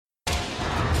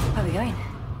doing?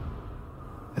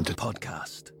 And a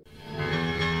podcast.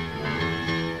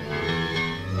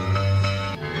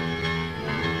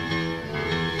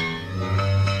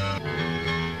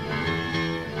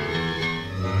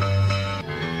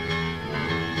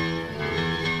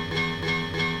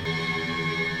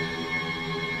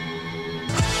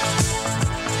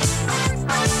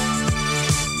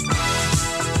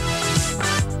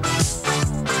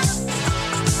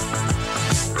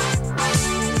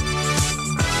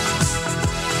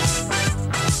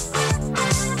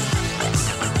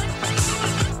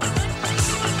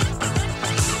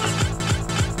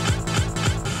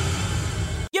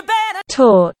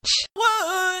 Torchwood.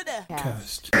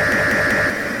 Cast.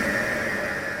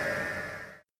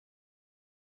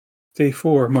 Day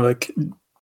 4, more like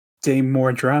day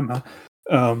more drama.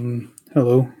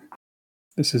 Hello.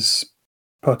 This is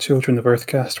Pod Children of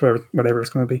Earthcast, whatever it's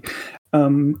going to be.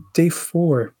 Day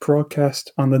 4,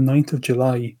 broadcast on the 9th of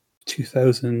July,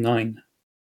 2009.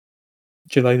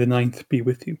 July the 9th be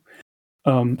with you.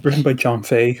 Written by John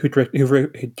Fay, who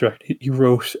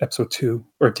wrote episode 2,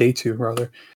 or day 2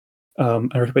 rather.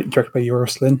 And directed by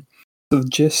Euroslin. So the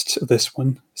gist of this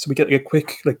one, so we get a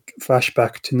quick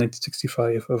flashback to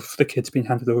 1965 of the kids being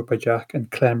handed over by Jack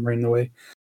and Clem running away,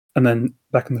 and then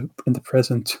back in the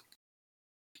present,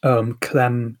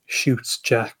 Clem shoots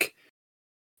Jack,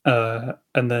 and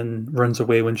then runs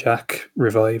away when Jack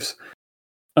revives.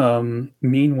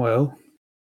 Meanwhile,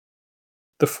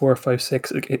 the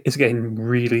 456 is getting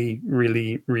really,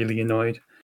 really, really annoyed.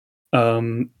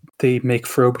 They make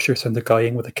Frobisher send a guy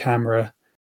in with a camera,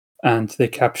 and they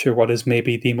capture what is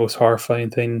maybe the most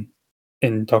horrifying thing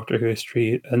in Doctor Who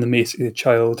history, and basically a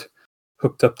child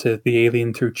hooked up to the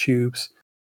alien through tubes.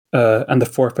 And the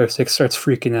 456 starts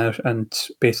freaking out and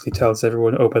basically tells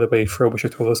everyone, "Oh, by the way, Frobisher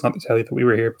told us not to tell you that we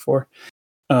were here before."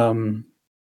 And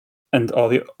all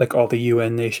the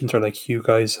UN nations are like, "You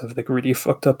guys have really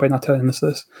fucked up by not telling us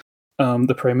this."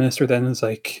 The Prime Minister then is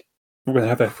like, "We're going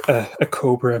to have a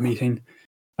Cobra meeting,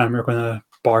 and we're going to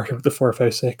bark at the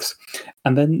 456."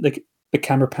 And then the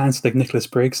camera pans to Nicholas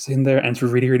Briggs in there, and it's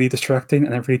really, really distracting,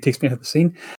 and it really takes me out of the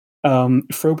scene.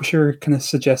 Frobisher kind of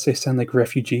suggests they sound like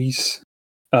refugees.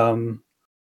 And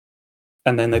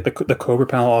then the Cobra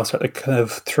panel all start kind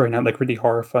of throwing out really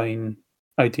horrifying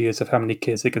ideas of how many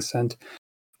kids they could send.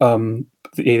 The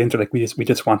aliens are like, we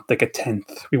just want a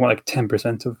tenth. We want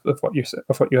 10% of what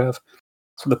you have.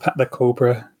 So the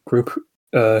Cobra group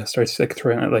starts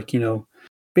throwing out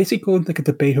basically going a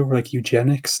debate over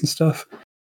eugenics and stuff.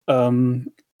 And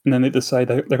then they decide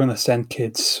that they're going to send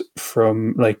kids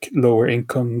from lower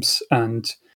incomes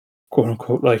and quote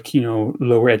unquote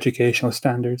lower educational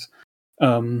standards.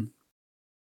 Then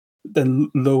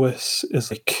Lois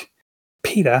is like,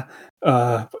 "Peter,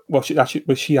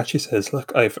 she actually says,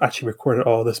 look, I've actually recorded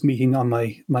all this meeting on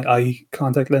my eye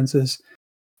contact lenses,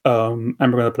 and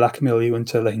we're going to blackmail you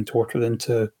into letting Torchwood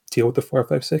to deal with the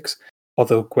 456.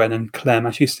 Although Gwen and Clem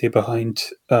actually stay behind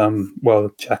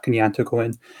while Jack and Yanto go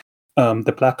in.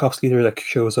 The Black Ops leader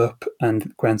shows up,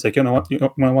 and Gwen's like, "You know what? You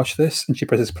want to watch this?" And she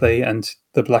presses play, and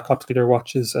the Black Ops leader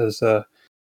watches as the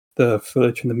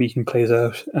footage from the meeting plays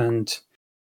out, and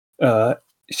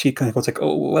she kind of goes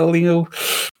 "Oh, well,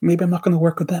 maybe I'm not going to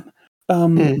work with them."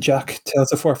 Jack tells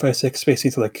the 456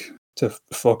 basically to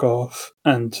fuck off,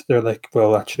 and they're like,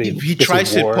 "Well, actually, he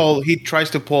tries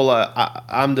to pull a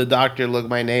 "I'm the doctor, look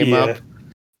my name up,"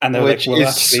 and they're which like, "Well,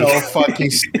 is actually..." so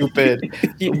fucking stupid.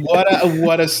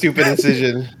 What a stupid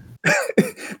decision.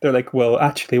 They're like, "Well,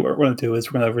 actually, what we're going to do is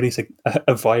we're going to release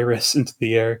a virus into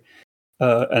the air,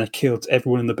 and it kills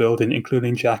everyone in the building,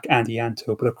 including Jack and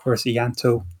Yanto. But of course,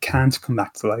 Yanto can't come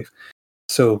back to life,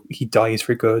 so he dies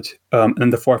for good." And then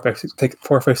the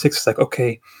 456 is like,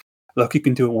 "Okay, look, you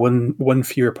can do it one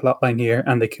fewer plotline here,"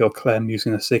 and they kill Clem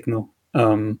using a signal.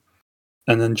 And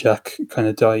then Jack kind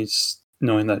of dies,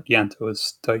 knowing that Yanto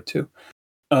has died too.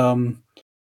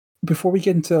 Before we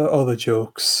get into all the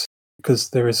jokes, because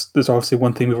there's obviously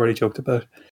one thing we've already joked about.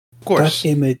 Of course, that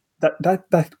image,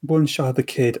 that one shot of the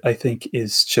kid, I think,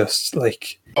 is just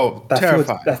terrifying.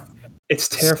 It's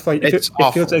terrifying. It's it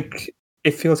awful.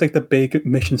 feels like the big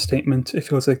mission statement. It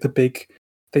feels like the big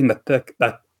thing that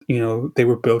they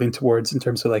were building towards in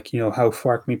terms of how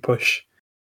far can we push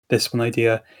this one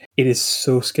idea. It is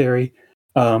so scary.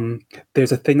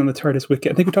 There's a thing on the TARDIS wiki.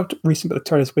 I think we talked recently about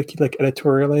the TARDIS wiki,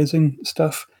 editorializing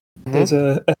stuff. Mm-hmm.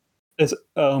 There's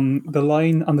the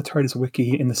line on the TARDIS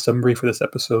wiki in the summary for this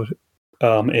episode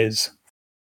is,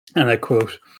 and I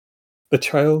quote, "The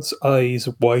child's eyes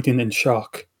widen in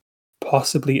shock,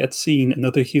 possibly at seeing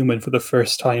another human for the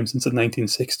first time since the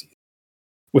 1960s,"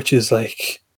 which is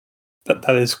that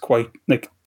is quite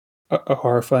a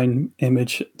horrifying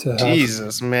image to have.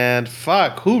 Jesus, man,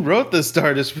 fuck! Who wrote this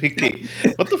Stardust Weekly?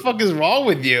 What the fuck is wrong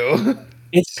with you?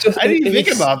 It's just I didn't even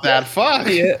think about that. Fuck.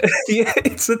 Yeah, yeah.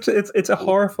 It's a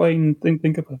horrifying thing to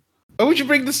think about. Why would you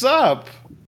bring this up?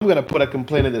 I'm gonna put a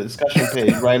complaint in the discussion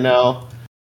page right now.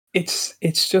 It's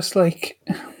just like,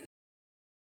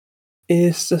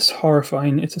 it's just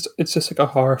horrifying. It's just like a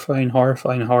horrifying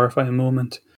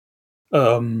moment.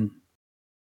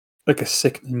 Like a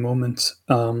sickening moment.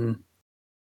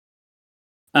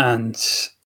 And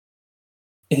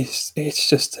it's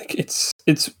just like it's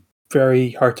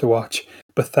very hard to watch.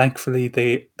 But thankfully,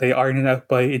 they iron it out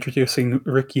by introducing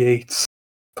Rick Yates,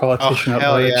 politician at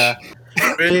large. Yeah.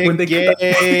 when they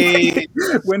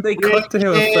cut to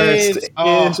him at first,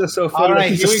 it's just so funny. All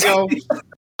right, here we go.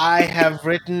 I have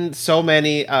written so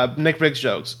many Nick Briggs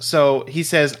jokes. So he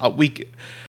says,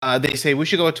 they say we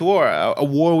should go to war, a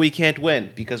war we can't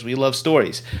win because we love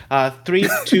stories.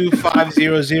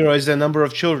 32500 is the number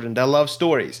of children that love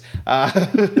stories.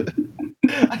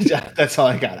 That's all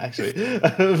I got, actually.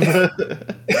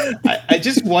 I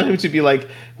just want him to be like,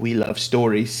 we love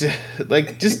stories.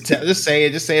 Like, just say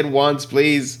it. Just say it once,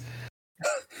 please.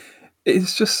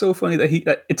 It's just so funny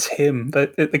that it's him,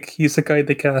 like he's the guy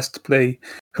they cast to play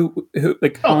who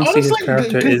like honestly his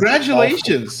character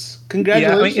congratulations. Congratulations.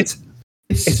 Yeah, I mean,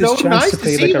 it's so his chance nice to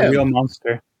play see like him. a real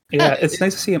monster. Yeah, it's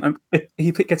nice to see him.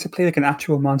 He gets to play like an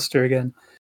actual monster again.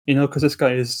 You know, because this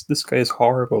guy is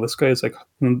horrible. This guy is like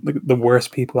the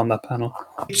worst people on that panel.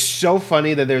 It's so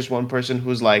funny that there's one person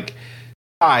who's like,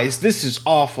 guys, this is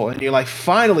awful. And you're like,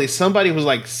 finally, somebody who's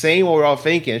like saying what we're all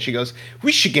thinking. And she goes,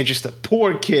 we should get just the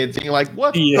poor kids. And you're like,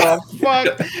 what the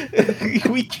fuck?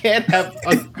 We can't have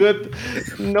a good...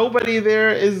 Nobody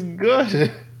there is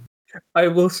good. I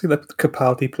will say that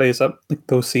Capaldi plays up like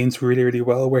those scenes really, really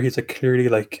well, where he's like clearly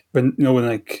like when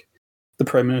like the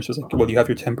Prime Minister's like, well, you have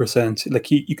your 10%.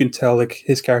 Like you can tell like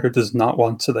his character does not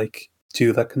want to like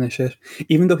do that kind of shit.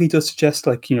 Even though he does suggest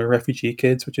like, you know, refugee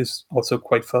kids, which is also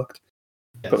quite fucked.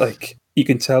 Yes. But like you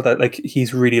can tell that like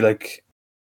he's really like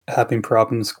having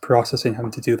problems processing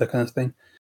having to do that kind of thing.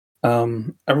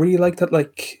 I really like that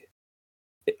like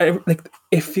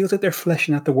it feels like they're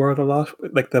fleshing out the world a lot,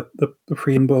 like the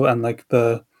preamble and like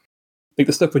the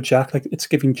stuff with Jack. Like it's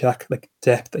giving Jack like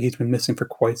depth that he's been missing for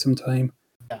quite some time.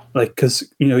 Yeah. Like because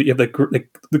you know you have like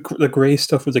the Grey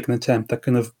stuff was like an attempt that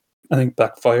kind of I think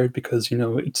backfired because you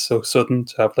know it's so sudden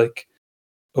to have like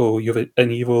you have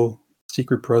an evil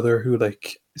secret brother who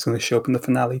like is going to show up in the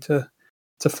finale to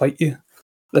fight you.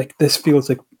 Like this feels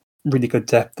like really good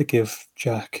depth to give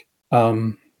Jack.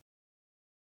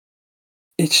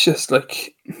 It's just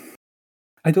like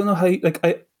I don't know how like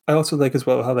I also like as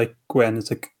well how like Gwen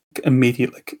is like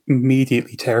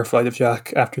immediately terrified of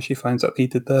Jack after she finds out he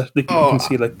did that. Like you can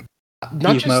see like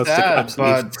not just Miles, that, like,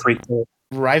 absolutely but freaked out.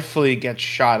 Rightfully gets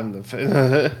shot in the face.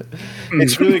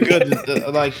 It's really good.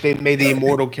 Like they made the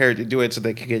immortal character do it so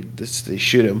they could get this. They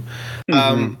shoot him.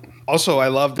 Also, I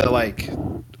love that like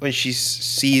when she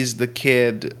sees the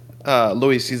kid,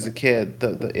 Louis sees the kid.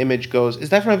 The image goes. Is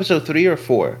that from episode 3 or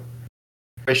 4?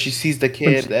 Where she sees the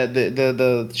kid,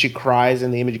 she cries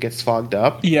and the image gets fogged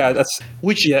up. Yeah, that's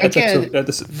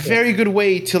very good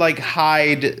way to like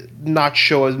hide, not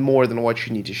show us more than what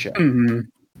you need to show.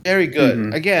 Very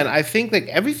good. Again, I think like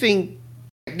everything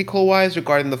technical wise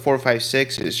regarding the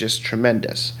 456 is just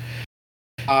tremendous.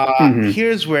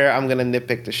 Here's where I'm gonna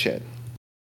nitpick the shit,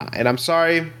 and I'm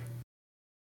sorry.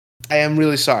 I am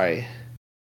really sorry.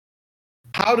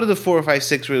 How did the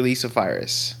 456 release a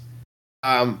virus?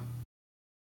 I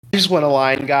just want a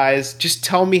line, guys. Just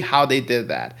tell me how they did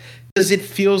that. Because it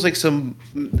feels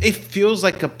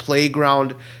like a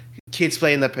playground, kids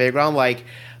playing in the playground, like,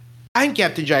 I'm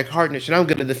Captain Jack Harkness and I'm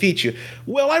going to defeat you.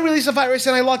 Well, I release a virus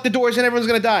and I lock the doors and everyone's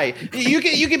going to die. You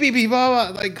can be blah,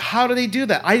 blah. Like, how do they do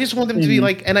that? I just want them to be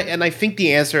like, and I think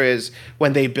the answer is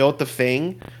when they built the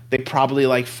thing, they probably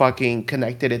like fucking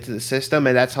connected it to the system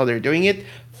and that's how they're doing it.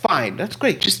 Fine, that's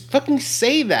great. Just fucking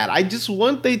say that. I just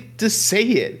want they to say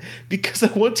it because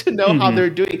I want to know how they're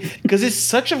doing it. Because it's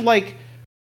such a like,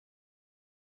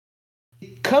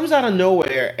 it comes out of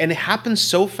nowhere and it happens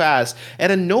so fast.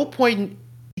 And at no point,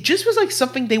 it just was like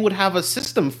something they would have a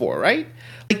system for, right?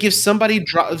 Like if somebody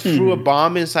threw a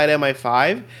bomb inside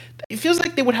MI5, it feels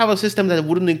like they would have a system that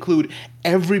wouldn't include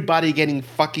everybody getting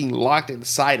fucking locked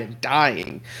inside and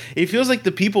dying. It feels like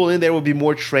the people in there would be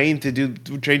more trained to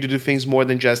do things more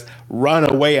than just run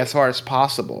away as far as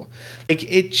possible. Like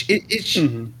it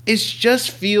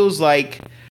just feels like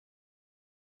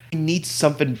it needs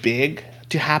something big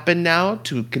to happen now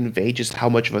to convey just how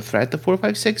much of a threat the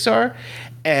 456 are.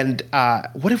 And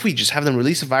what if we just have them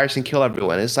release a virus and kill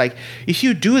everyone? It's like, if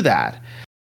you do that,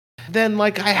 then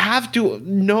like I have to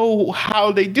know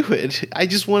how they do it. I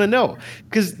just want to know,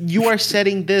 because you are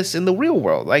setting this in the real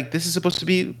world. Like, this is supposed to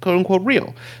be quote unquote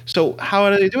real. So how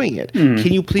are they doing it?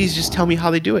 Can you please just tell me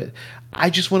how they do it? I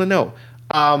just want to know.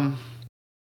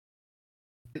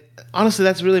 Honestly,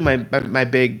 that's really my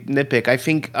big nitpick. I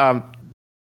think at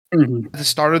the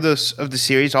start of the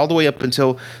series, all the way up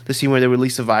until the scene where they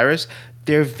released the virus,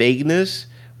 their vagueness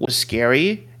was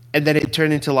scary, and then it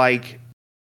turned into like,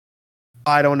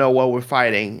 I don't know what we're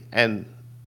fighting, and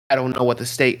I don't know what the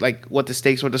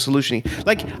stakes or the solution.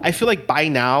 Like, I feel like by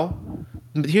now,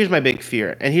 here's my big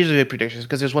fear, and here's the big predictions,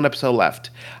 because there's one episode left.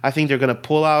 I think they're gonna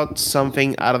pull out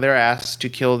something out of their ass to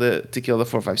kill the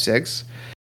 456.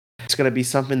 It's gonna be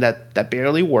something that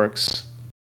barely works.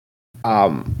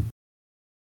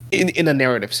 In a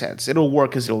narrative sense, it'll work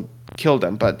because it'll kill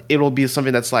them, but it'll be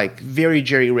something that's like very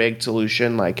jerry-rigged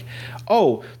solution. Like,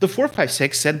 oh, the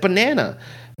 456 said banana.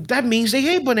 That means they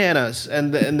hate bananas,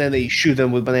 and then they shoot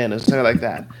them with bananas, something like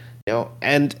that, you know.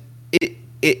 And it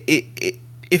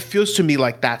feels to me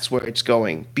like that's where it's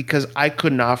going, because I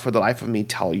could not for the life of me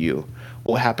tell you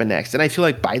what happened next. And I feel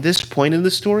like by this point in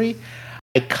the story,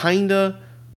 I kind of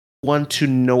want to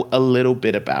know a little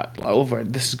bit about where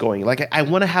this is going. Like, I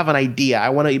want to have an idea. I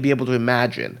want to be able to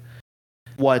imagine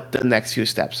what the next few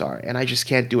steps are, and I just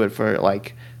can't do it for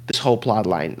like this whole plot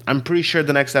line. I'm pretty sure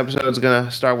the next episode is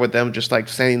gonna start with them just like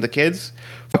sending the kids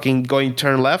fucking going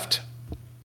turn left.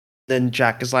 Then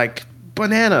Jack is like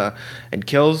banana and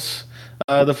kills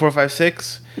the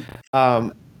 456.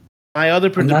 My other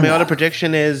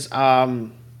prediction is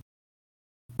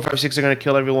 456 are gonna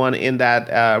kill everyone in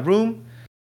that room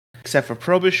except for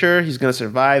Frobisher. He's gonna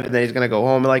survive, and then he's gonna go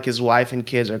home, and like his wife and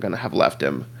kids are gonna have left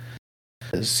him.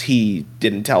 He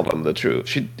didn't tell them the truth.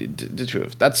 She did the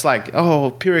truth. That's like,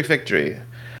 oh, Pyrrhic victory.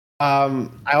 I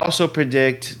also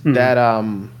predict that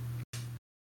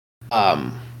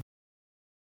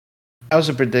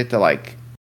like,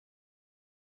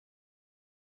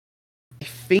 I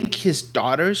think his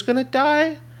daughter's gonna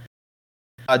die.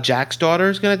 Jack's daughter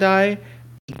is gonna die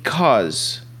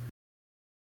because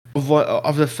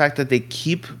of the fact that they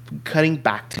keep cutting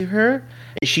back to her,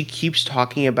 and she keeps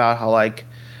talking about how like,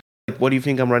 what do you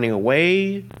think, I'm running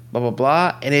away? Blah, blah,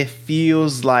 blah. And it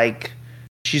feels like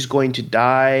she's going to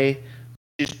die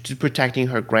just protecting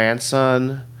her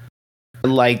grandson.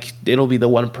 And like, it'll be the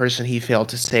one person he failed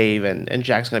to save. And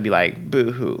Jack's going to be like,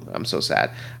 boo-hoo, I'm so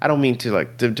sad. I don't mean to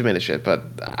like diminish it,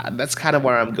 but that's kind of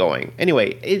where I'm going.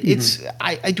 Anyway, it's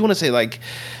I do want to say, like,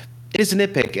 it is a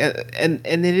nitpick. And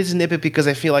it is a nitpick because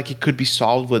I feel like it could be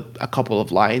solved with a couple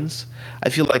of lines. I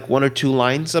feel like one or two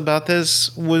lines about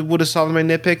this would have solved my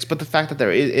nitpicks, but the fact that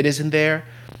it isn't there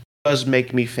does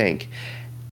make me think.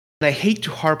 And I hate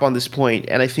to harp on this point,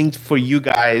 and I think for you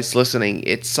guys listening,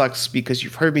 it sucks because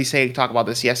you've heard me talk about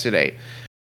this yesterday.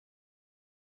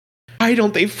 Why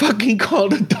don't they fucking call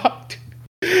the doctor?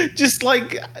 Just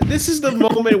like, this is the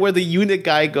moment where the unit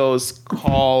guy goes,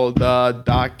 call the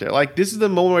doctor. Like, this is the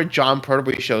moment where John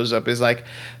Pertwee shows up, is like,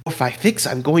 if I fix,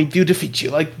 I'm going to defeat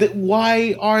you. Like,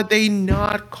 why are they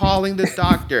not calling the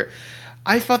doctor?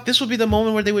 I thought this would be the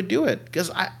moment where they would do it,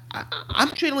 because I'm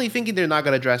genuinely thinking they're not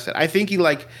going to address it. I'm thinking,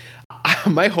 like,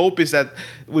 my hope is that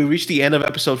we reach the end of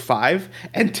episode 5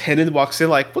 and Tennant walks in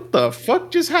like, what the fuck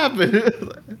just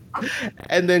happened?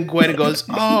 And then Gwen goes,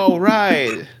 oh,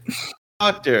 right.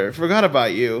 Doctor, forgot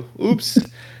about you. Oops.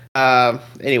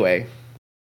 Anyway.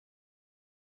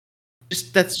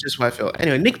 That's just what I feel.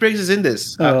 Anyway, Nick Briggs is in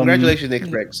this. Congratulations, Nick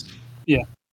Briggs. Yeah.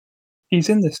 He's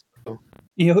in this.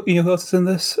 You know who else is in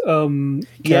this?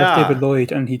 David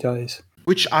Lloyd, and he dies.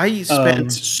 Which I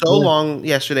spent so long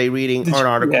yesterday reading an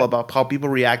article about how people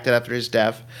reacted after his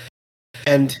death.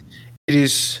 And it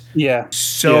is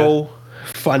so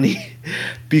funny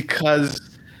because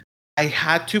I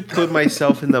had to put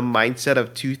myself in the mindset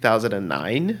of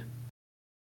 2009.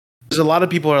 Because a lot of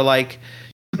people are like,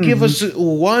 give us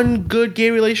one good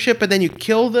gay relationship and then you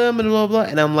kill them and blah, blah.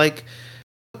 And I'm like,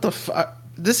 what the fuck?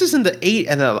 This isn't the 8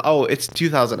 and then, it's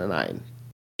 2009.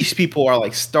 These people are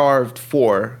like starved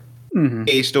for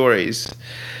gay stories.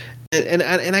 And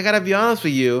I gotta be honest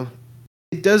with you,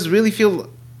 it does really feel,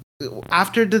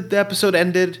 after the episode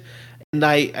ended, and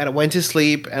I went to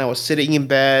sleep, and I was sitting in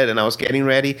bed, and I was getting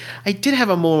ready, I did have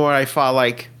a moment where I thought,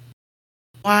 like,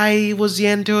 why was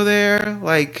Yento there?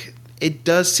 Like, it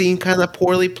does seem kind of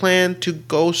poorly planned to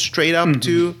go straight up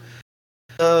to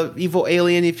the evil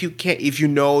alien if you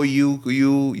know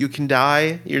you can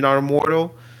die, you're not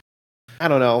immortal. I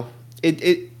don't know.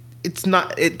 it's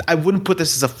not. I wouldn't put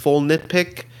this as a full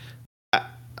nitpick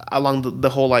along the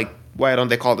whole like why don't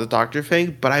they call it the doctor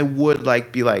thing, but I would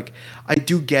like be like I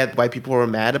do get why people were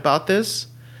mad about this.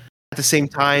 At the same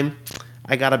time,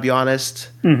 I gotta be honest.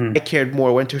 Mm-hmm. I cared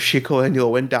more when Toshiko and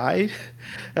Yowen died.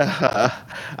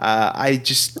 I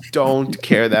just don't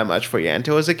care that much for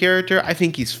Yanto as a character. I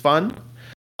think he's fun.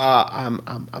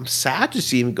 I'm sad to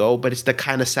see him go, but it's the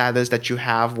kind of sadness that you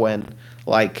have when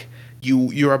like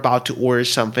you're about to order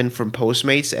something from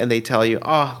Postmates and they tell you,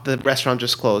 oh, the restaurant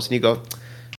just closed, and you go,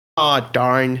 oh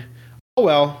darn, oh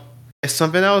well, it's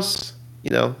something else.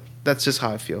 That's just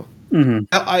how I feel. Mm-hmm.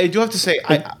 I do have to say,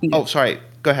 oh sorry,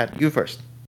 go ahead, you first.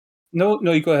 No,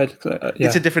 you go ahead. Yeah.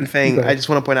 It's a different thing. I just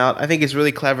want to point out, I think it's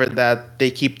really clever that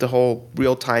they keep the whole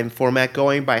real-time format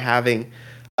going by having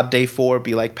day 4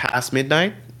 be like past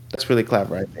midnight. That's really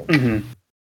clever, I think.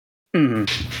 Mm-hmm.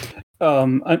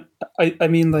 Mm-hmm. I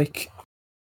mean, like,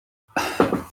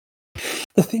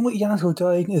 the thing with Yanato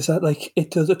dying is that, like,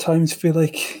 it does at times feel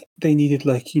like they needed,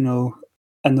 like,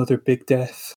 another big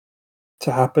death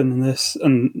to happen in this,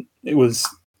 and it was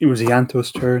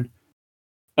Yanto's turn.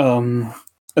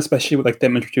 Especially with like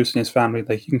them introducing his family,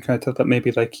 like you can kind of tell that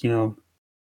maybe like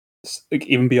like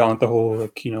even beyond the whole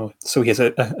like so he has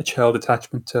a child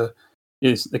attachment to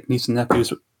his like niece and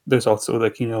nephews. There's also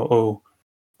like oh,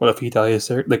 well if he dies,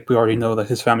 there like we already know that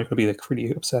his family could be like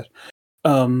really upset.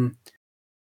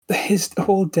 His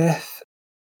whole death,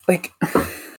 like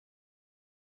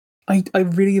I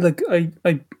really like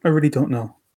I really don't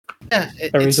know. Yeah, I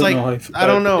really it's don't like know I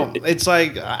don't know. It's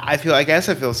like I guess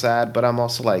I feel sad, but I'm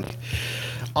also like,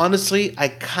 honestly, I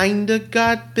kind of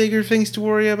got bigger things to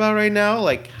worry about right now.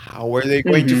 Like, how are they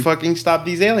going to fucking stop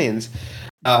these aliens?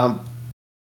 But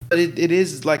it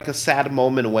is like a sad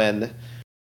moment when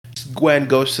Gwen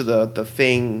goes to the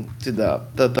thing to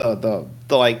the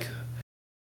like,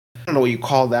 I don't know what you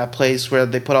call that place where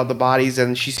they put out the bodies,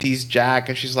 and she sees Jack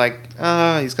and she's like,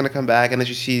 he's gonna come back, and then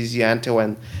she sees Yanto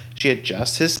and she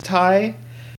adjusts his tie,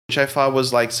 which I thought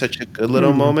was like such a good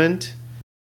little moment.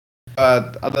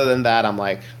 Other than that, I'm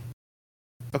like,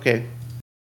 okay.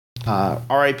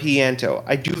 R.I.P. Yanto.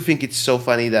 I do think it's so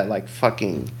funny that like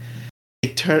fucking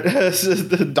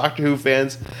the Doctor Who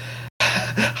fans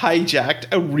hijacked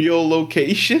a real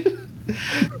location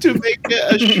to make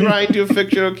a shrine to a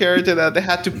fictional character that they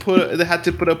had to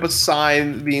put up a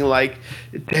sign being like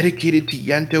dedicated to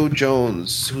Yanto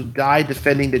Jones, who died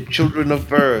defending the children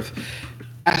of Earth.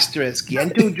 Asterisk,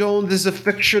 Yanto Jones is a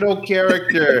fictional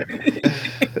character.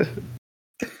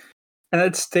 And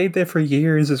it stayed there for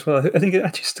years as well. I think it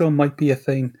actually still might be a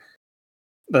thing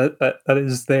that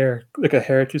is there, like a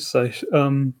heritage site.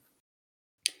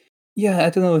 Yeah, I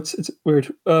don't know. It's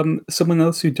weird. Someone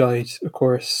else who died, of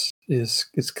course, is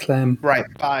Clem. Right.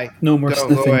 Bye. No more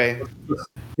sniffing. Go away.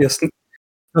 Yes,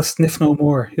 he'll sniff no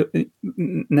more.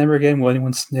 Never again will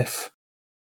anyone sniff.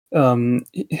 I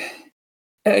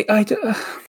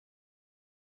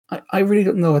really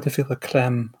don't know how to feel about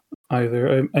Clem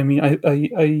either. I mean,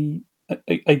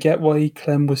 I get why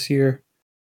Clem was here,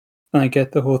 and I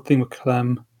get the whole thing with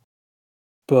Clem,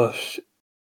 but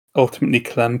ultimately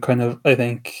Clem kind of, I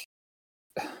think,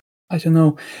 I don't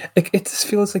know, like it just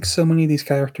feels like so many of these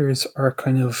characters are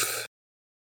kind of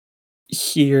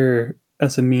here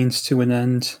as a means to an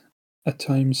end at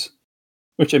times,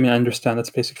 which I mean I understand that's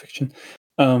basic fiction,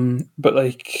 but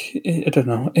like I don't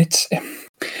know, it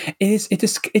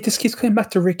just keeps coming back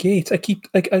to Rick Yates. I keep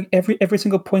like every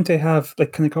single point I have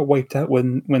like kind of got wiped out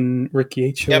when Rick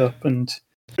Yates showed up and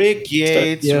Rick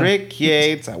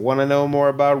Yates. I want to know more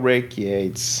about Rick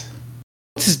Yates.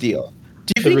 What's his deal?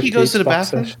 Do you think he goes to the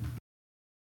bathroom?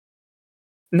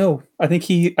 No, I think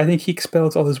he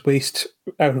expels all his waste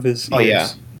out of his ears. Oh yeah.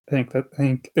 I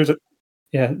think there's a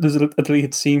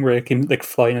deleted scene where it came like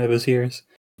flying out of his ears.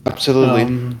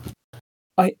 Absolutely.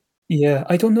 I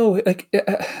don't know. Like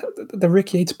the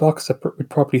Rick Yates box set would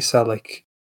probably sell like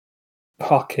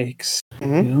hotcakes.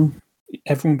 Mm-hmm.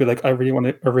 Everyone would be like, I really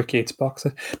want a Rick Yates box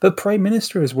set. But Prime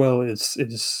Minister as well is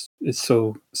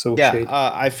so yeah. shady.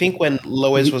 I think when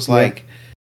Lois was like,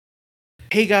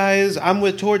 "Hey guys, I'm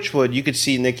with Torchwood," you could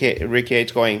see Rick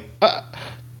Yates going,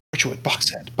 "Torchwood box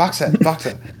set."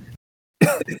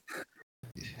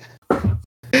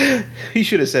 He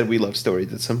should have said "We love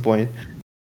stories" at some point.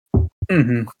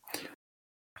 Mm-hmm.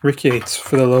 Rick Yates,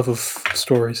 for the love of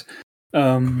stories.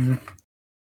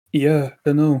 Yeah,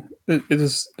 I know. It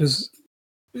is.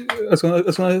 I was going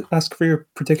to ask for your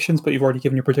predictions, but you've already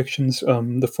given your predictions.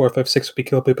 The 4, 5, 6 will be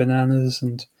killed by bananas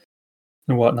and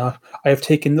whatnot. I have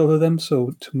taken note of them,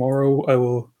 so tomorrow I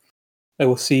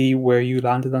will see where you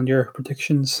landed on your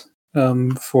predictions.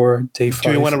 For day 5.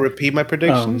 Do you want to repeat my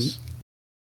predictions?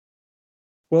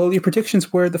 Well, your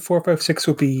predictions were the 456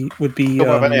 would be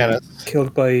bananas.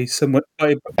 killed by someone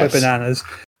by Yes. bananas.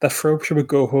 That Frobisher would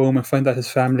go home and find that his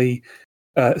family,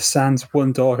 sans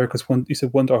one daughter, because you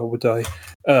said one daughter would die.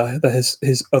 That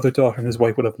his other daughter and his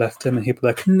wife would have left him, and he'd be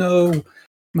like, "No,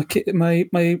 my kid, my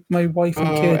wife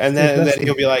and kid." And then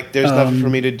he'll be like, "There's nothing for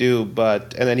me to do,"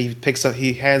 and then he picks up,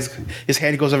 his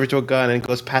hand goes over to a gun and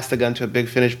goes past the gun to a big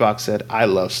finish box. Said, "I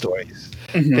love stories."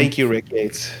 Mm-hmm. Thank you, Rick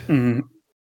Yates. Mm-hmm.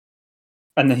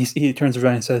 And then he turns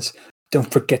around and says,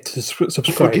 "Don't forget to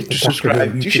subscribe."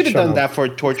 You should have done that for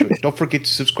Torchwood. Don't forget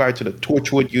to subscribe to the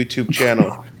Torchwood YouTube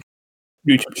channel.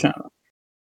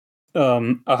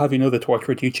 I'll have you know the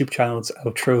Torchwood YouTube channel's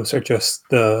outros are just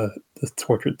the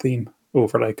Torchwood theme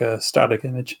over like a static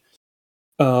image.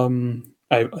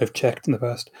 I've checked in the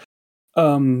past.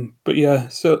 But yeah,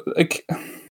 so like,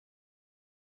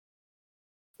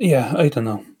 yeah, I don't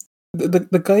know.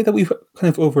 The guy that we've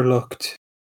kind of overlooked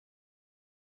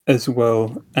as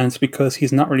well, and it's because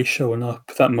he's not really showing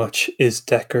up that much, is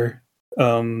Decker.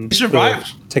 He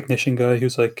survived. The technician guy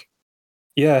who's like,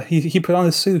 yeah, he put on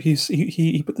his suit.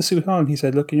 He put the suit on. He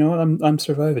said, "Look, you know what? I'm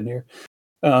surviving here.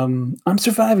 I'm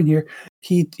surviving here."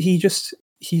 He's just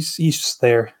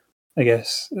there, I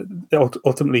guess.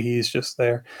 Ultimately, he's just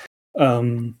there.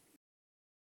 Yeah,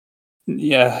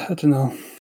 I don't know.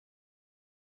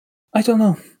 I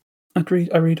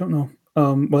really don't know.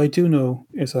 What I do know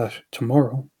is that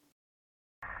tomorrow.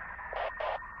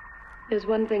 There's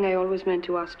one thing I always meant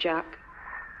to ask Jack.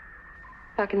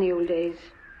 Back in the old days,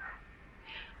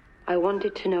 I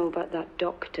wanted to know about that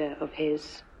doctor of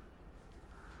his.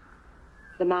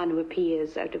 The man who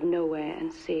appears out of nowhere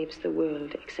and saves the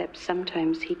world, except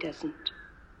sometimes he doesn't.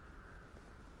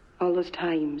 All those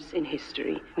times in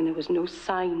history when there was no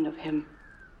sign of him,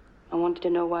 I wanted to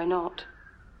know why not.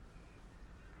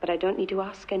 But I don't need to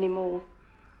ask anymore.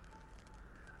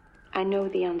 I know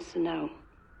the answer now.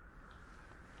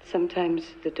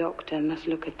 Sometimes the doctor must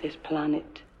look at this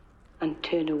planet and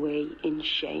turn away in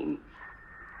shame.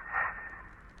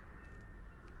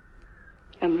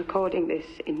 I'm recording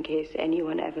this in case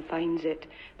anyone ever finds it,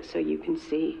 so you can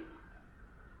see.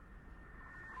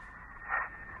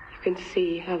 You can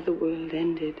see how the world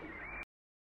ended.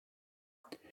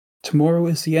 Tomorrow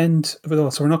is the end of it all,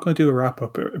 so we're not going to do a wrap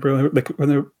up. We're going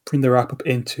to bring the wrap up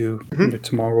into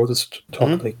tomorrow. We'll just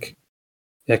talk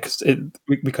because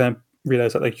we kind of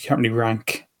realize that like you can't really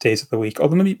rank days of the week.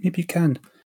 Although maybe you can.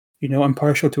 You know, I'm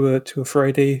partial to a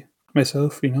Friday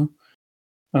myself. You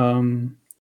know,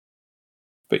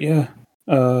 but yeah,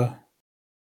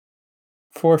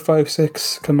 4, 5,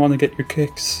 6. Come on and get your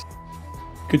kicks.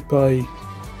 Goodbye,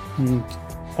 and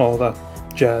all that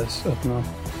jazz. I don't know.